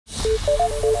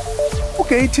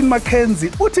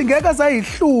Mackenzie uthi ngeke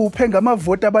azayihluphe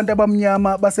ngamavoti abantu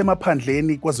abamnyama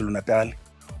basemaphandleni KwaZulu-Natal.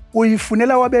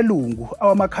 Uyifunela wabelungu,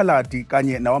 awamakhaladi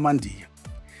kanye nawamandiya.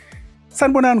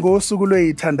 Sanibonani ngosuku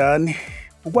lweyithandani.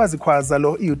 Ukwazi Kwaza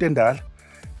lo iyute endala.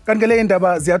 Kanti le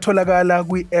indaba ziyatholakala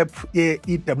kwi-app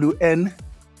ye-EWN,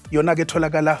 yona ke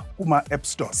tholakala kuma-app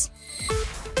stores.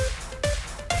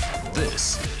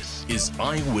 This is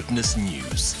Eyewitness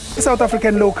News. I-South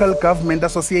African Local Government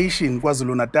Association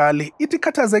KwaZulu-Natal ithi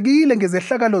khathazekile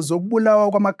ngezehlakalo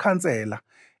zokubulawa kwamakhansela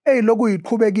eyiloku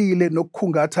iqhubekile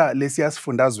nokukhungatha lesiya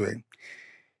sifundazwe.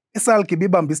 ISALG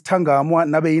ibibamba isithangamwa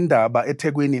nabe indaba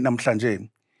eThekwini namhlanje.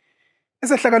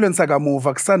 Esehlakalweni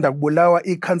sakamuva kusanda kubulawa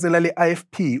ikhansela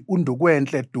le-IFP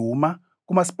uNdukwenhle Duma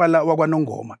kumasipala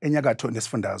wakwaNongoma enyakatho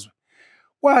nesifundazwe.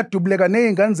 Kwadubuleka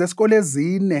nezingane zesikole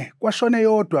ezine kwashone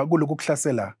yodwa kuloku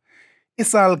kuhlasela.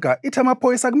 ISALGA ithi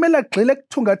amaphoyisa kumele agxile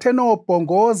ekuthungatheni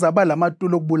obhongoza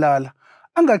abalamatulo okubulala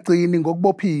angagcini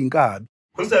ngokubopha inkabi.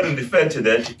 Considering the fact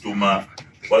that Duma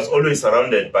was always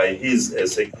surrounded by his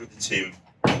security team,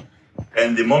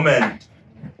 and the moment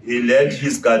he let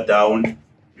his guard down,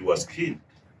 he was killed.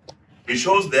 It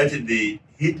shows that the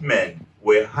hitmen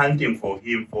were hunting for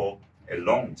him for a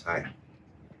long time.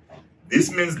 This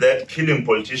means that killing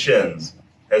politicians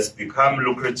has become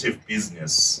lucrative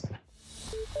business.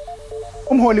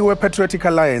 Umholi we-I-Patriotic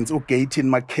Alliance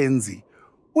Mackenzie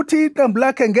uthi iqembu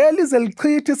lakhe ngelize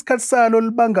lichithe isikhathi salo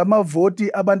libanga amavoti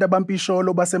abantu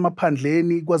abampisholo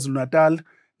basemaphandleni KwaZulu-Natal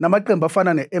namaqembu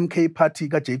afana ne-MK Party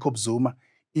kaJacob Zuma,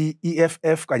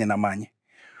 i-EFF kanye namanye.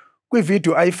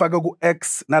 Kwivideo ayifake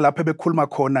ku-X nalapho bekhuluma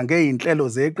khona ngey'nhlelo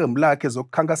zeqembu lakhe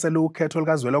zokukhankasela ukhetho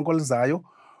likazwelonke oluzayo,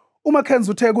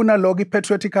 uMackenzie uthe kunalokho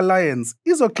i-I-Patriotic Alliance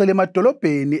izogxila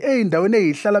emadolobheni ey'ndaweni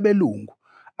eyihlala belungu,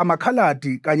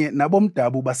 amakhaladi kanye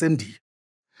nabomdabu basendiya.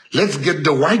 Let's get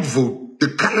the white vote, the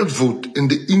colored vote, and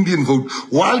the Indian vote.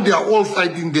 While they are all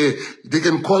fighting there, they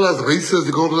can call us racist,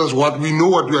 they can call us what. We know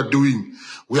what we are doing.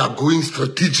 We are going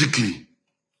strategically.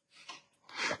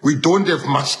 We don't have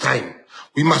much time.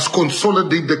 We must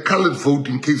consolidate the colored vote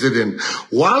in eKZN.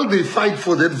 While they fight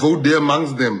for that vote there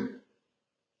amongst them,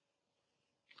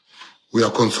 we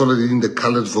are consolidating the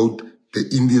colored vote, the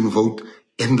Indian vote,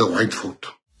 and the white vote.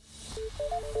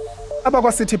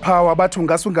 Abakwa-City Power bathi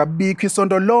ungase ungabikho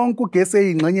isonto lonke ugesi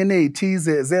eyingxenyeni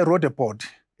ezithize ze-Roodepoort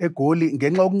eGoli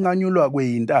ngenxa yokunqanyulwa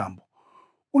kweyintambo.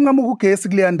 Unqamuka ugesi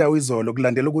kuleya ndawo izolo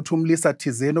kulandela ukuthi umlisa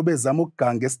thizeni obezama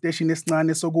ukuganga esiteshini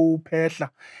esincane sokuphehla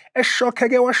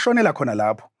eshokheke washonela khona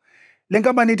lapho. Le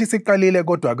nkampani ithi siqalile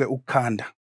kodwa-ke ukukhanda.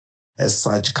 As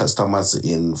such, customers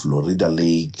in Florida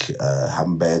Lake,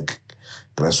 Hamburg,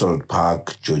 Grassroots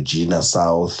Park, Georgina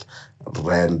South,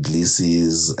 Rand,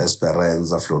 Lisis,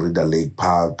 Esperanza, Florida Lake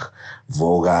Park,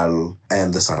 Vogel,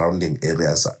 and the surrounding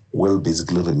areas will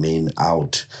basically remain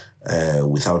out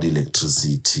without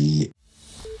electricity.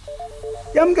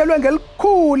 Yamkelwe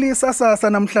ngelikhulu isasasa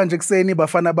namhlanje kuseni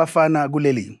Bafana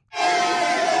kuleli.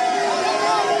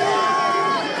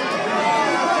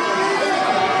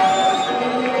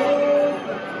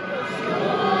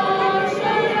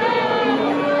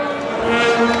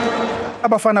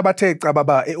 Abafana bathe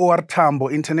cababa e-OR Tambo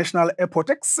International Airport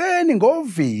ekuseni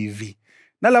ngovivi.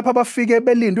 Nalapha abafike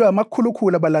belindwe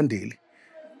amakhulukhulu abalandeli.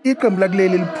 Iqembu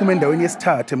lakuleli liphuma endaweni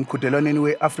yesithathu emqhudelwaneni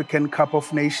we-African Cup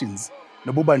of Nations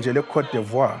nobubanjelwe eCote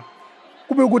d'Ivoire.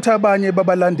 Kube ukuthi abanye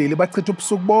babalandeli bachitha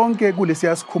ubusuku bonke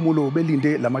kulesiya sikhumulo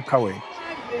belinde lamaqhawe.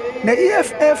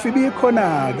 Ne-EFF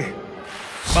ibikhona-ke.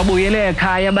 Babuyele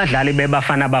ekhaya abadlali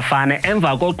bebafana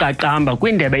emva koqaqamba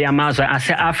kwindebe yamazwe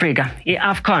ase-Afrika,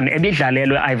 i-AFCON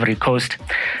ebidlalelwe Ivory Coast.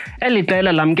 Eli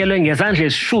qela lamkelwe ngezandla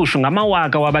ezishushu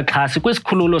ngamawaka wabaxhasi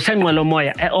kwisikhululo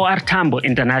senqwelomoya e-OR Tambo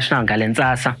International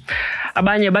ngalentsasa.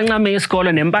 Abanye bancame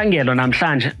isikolo nempangelo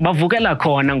namhlanje bavukela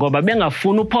khona ngoba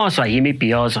bengafuni uphoswa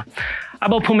yimibhiyozo.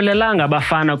 Abaphumelelanga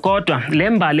abafana kodwa le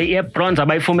mbali yebronze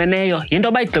abayifumeneyo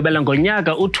into bayigqibela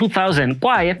ngonyaka u-2000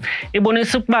 kwaye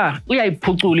ibonisa ukuba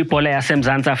uyayiphucula ibhola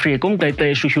yaseMzantsi Afrika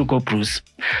umqeqeshi uHugo Bruce.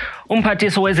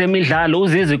 Umphathisi wezemidlalo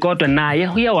uZizi kodwa naye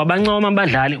uye wabancoma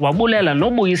abadlali wabulela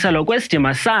nobuyiselo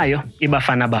kwesidima sayo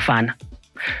iBafana.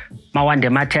 Mawande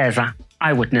Matheza,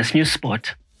 Eyewitness News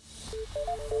Sport.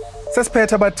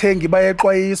 Sesiphethe abathengi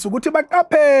bayeqwayisa ukuthi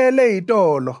baqaphele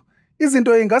izitolo.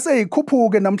 Izinto ingase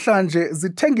yikhuphuke namhlanje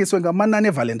zithengiswe ngamanani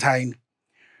eValentine.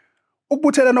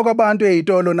 Ukubuthelana kwabantu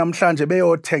ezitolo namhlanje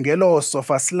beyothengela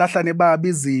sofa silahlane babi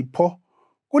izipho.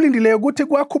 Kulindile ukuthi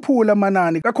kwakhuphula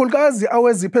amanani kakhulukazi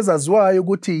awezipho ezaziwayo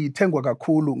ukuthi ithengwa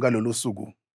kakhulu ngalolu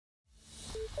suku.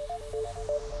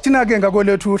 Thina ke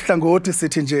ngakwelethu uhlangothi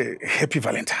sithi nje Happy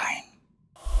Valentine.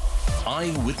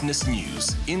 Eyewitness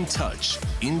News. In touch,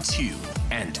 in tune,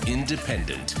 and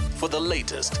independent. For the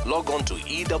latest, log on to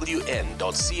ewn.co.za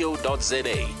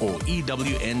or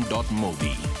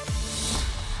ewn.mobi.